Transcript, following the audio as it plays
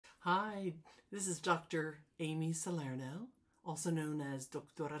Hi, this is Dr. Amy Salerno, also known as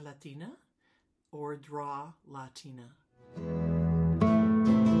Doctora Latina or Draw Latina.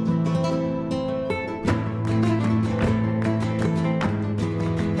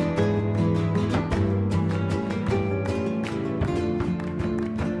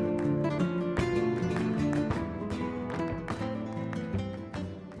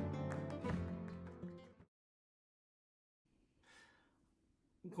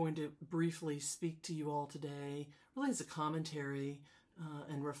 I'm going to briefly speak to you all today, really as a commentary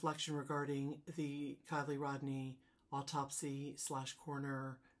and reflection regarding the Kiely Rodni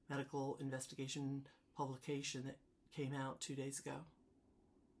Autopsy/coroner medical investigation publication that came out 2 days ago.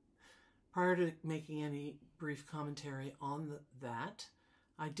 Prior to making any brief commentary on that,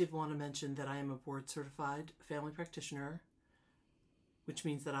 I did want to mention that I am a board-certified family practitioner, which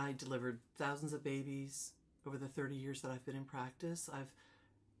means that I delivered thousands of babies over the 30 years that I've been in practice. I've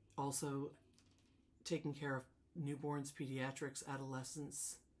also taken care of newborns, pediatrics,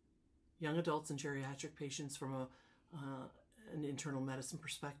 adolescents, young adults, and geriatric patients from an internal medicine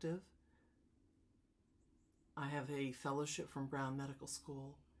perspective. I have a fellowship from Brown Medical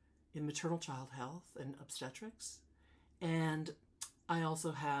School in maternal child health and obstetrics, and I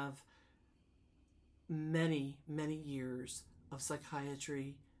also have many years of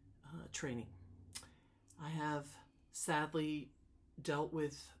psychiatry training. I have sadly dealt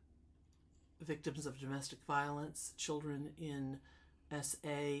with victims of domestic violence, children in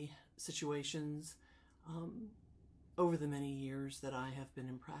SA situations over the many years that I have been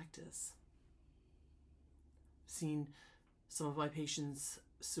in practice. I've seen some of my patients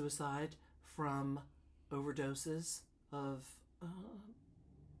suicide from overdoses of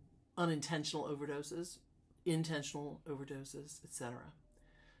unintentional overdoses, intentional overdoses, etc.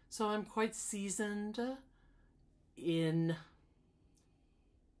 So I'm quite seasoned in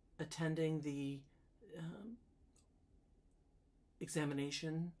attending the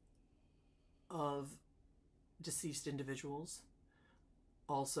examination of deceased individuals,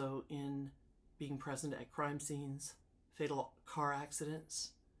 also in being present at crime scenes, fatal car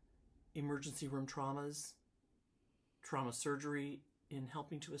accidents, emergency room traumas, trauma surgery, in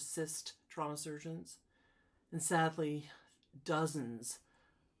helping to assist trauma surgeons, and sadly, dozens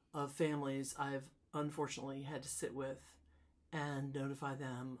of families I've unfortunately had to sit with and notify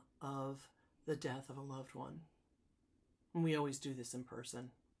them of the death of a loved one. And we always do this in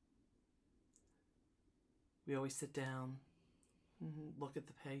person. We always sit down, look at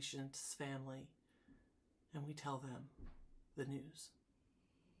the patient's family, and we tell them the news.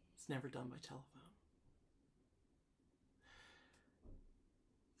 It's never done by telephone.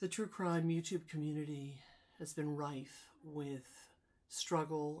 The true crime YouTube community has been rife with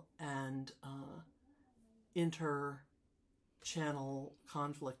struggle and inter-channel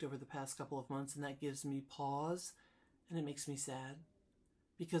conflict over the past couple of months, and that gives me pause and it makes me sad,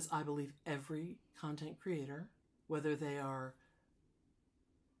 because I believe every content creator, whether they are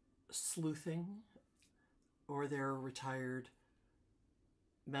sleuthing or they're a retired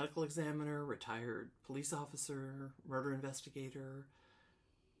medical examiner, retired police officer, murder investigator,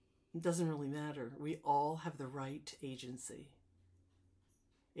 it doesn't really matter. We all have the right to agency.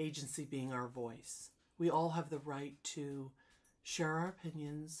 Agency being our voice. We all have the right to share our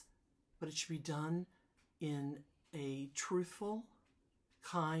opinions, but it should be done in a truthful,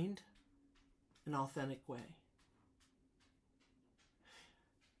 kind, and authentic way.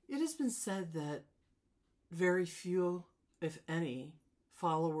 It has been said that very few, if any,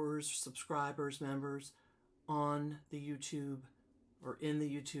 followers, subscribers, members on the YouTube or in the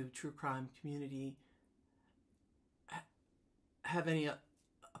YouTube true crime community have any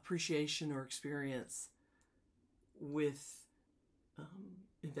appreciation or experience with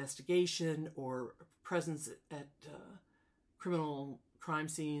investigation or presence at criminal crime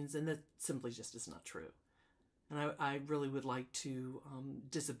scenes, and that simply just is not true. And I really would like to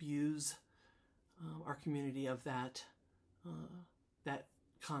disabuse our community of that that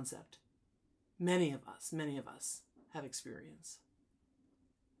concept. Many of us have experience,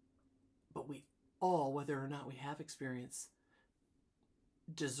 but we all, whether or not we have experience,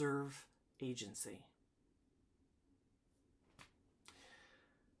 deserve agency.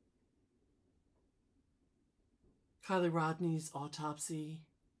 Kiely Rodni's autopsy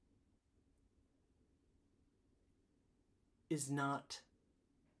is not,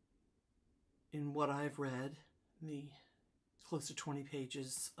 in what I've read, the close to 20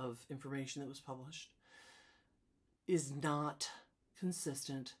 pages of information that was published, is not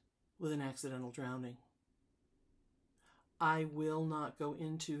consistent with an accidental drowning. I will not go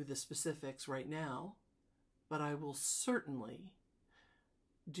into the specifics right now, but I will certainly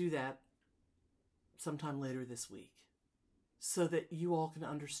do that sometime later this week so that you all can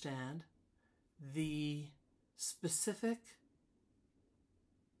understand the specific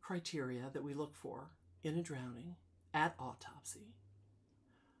criteria that we look for in a drowning at autopsy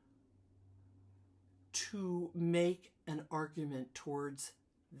to make an argument towards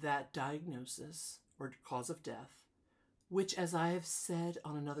that diagnosis or cause of death, which, as I have said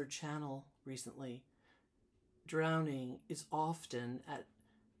on another channel recently, drowning is often at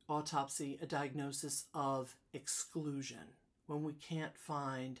autopsy a diagnosis of exclusion, when we can't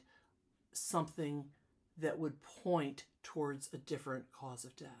find something that would point towards a different cause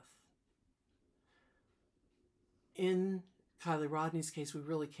of death. In Kiely Rodni's case, we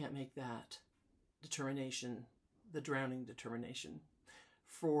really can't make that determination, the drowning determination,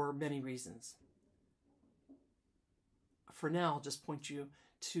 for many reasons. For now, I'll just point you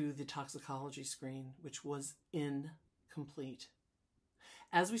to the toxicology screen, which was incomplete.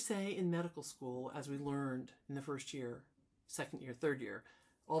 As we say in medical school, as we learned in the first year, second year, third year,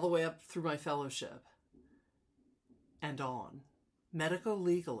 all the way up through my fellowship and on,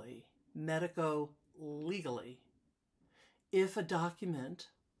 medico-legally, if a document,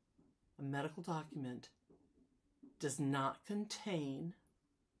 a medical document, does not contain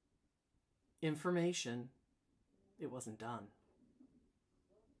information, it wasn't done.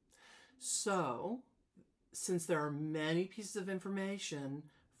 So, since there are many pieces of information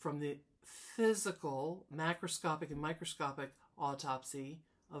from the physical, macroscopic and microscopic autopsy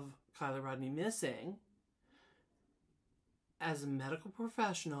of Kiely Rodni missing, as a medical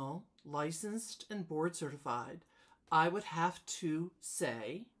professional, licensed and board certified, I would have to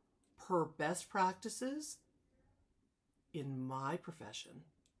say, per best practices in my profession,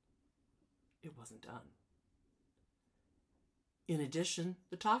 it wasn't done. In addition,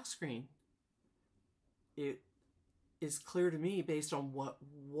 the tox screen. It is clear to me, based on what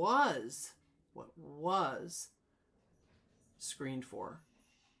was screened for,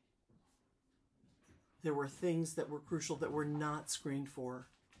 there were things that were crucial that were not screened for.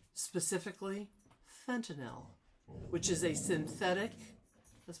 Specifically, fentanyl, which is a synthetic,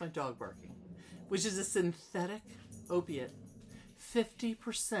 that's my dog barking, which is a synthetic opiate.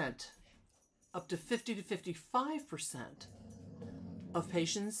 50%, up to 50 to 55% of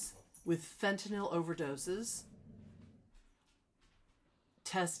patients with fentanyl overdoses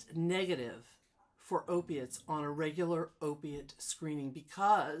test negative for opiates on a regular opiate screening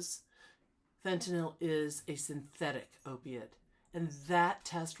because fentanyl is a synthetic opiate. And that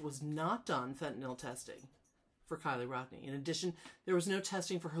test was not done, fentanyl testing, for Kiely Rodni. In addition, there was no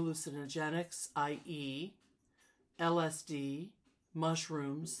testing for hallucinogenics, i.e. LSD,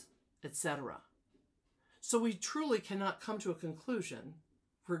 mushrooms, etc. So we truly cannot come to a conclusion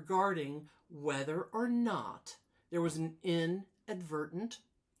regarding whether or not there was an inadvertent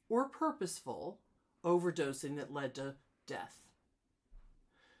or purposeful overdosing that led to death.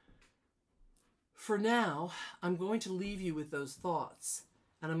 For now, I'm going to leave you with those thoughts,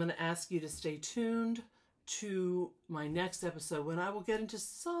 and I'm going to ask you to stay tuned to my next episode when I will get into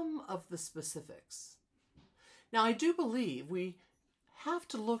some of the specifics. Now, I do believe we have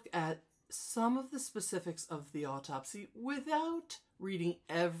to look at some of the specifics of the autopsy without reading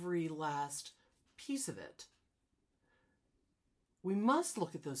every last piece of it. We must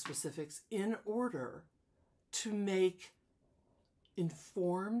look at those specifics in order to make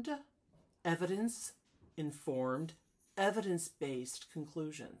informed, evidence-based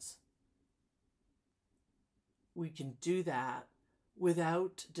conclusions. We can do that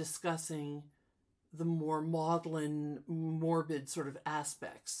without discussing the more maudlin, morbid sort of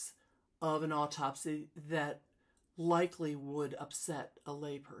aspects of an autopsy that likely would upset a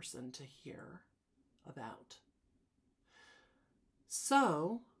layperson to hear about.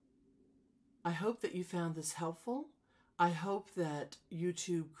 So, I hope that you found this helpful. I hope that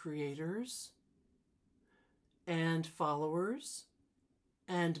YouTube creators and followers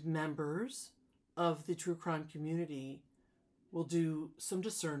and members of the true crime community will do some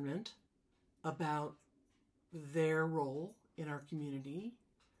discernment about their role in our community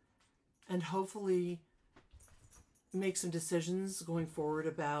and hopefully make some decisions going forward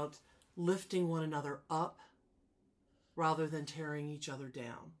about lifting one another up rather than tearing each other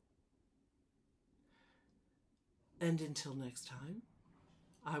down. And until next time,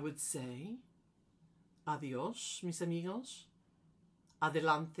 I would say, adios, mis amigos.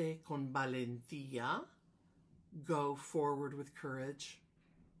 Adelante con valentía. Go forward with courage.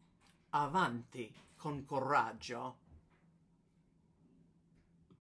 Avanti con coraggio.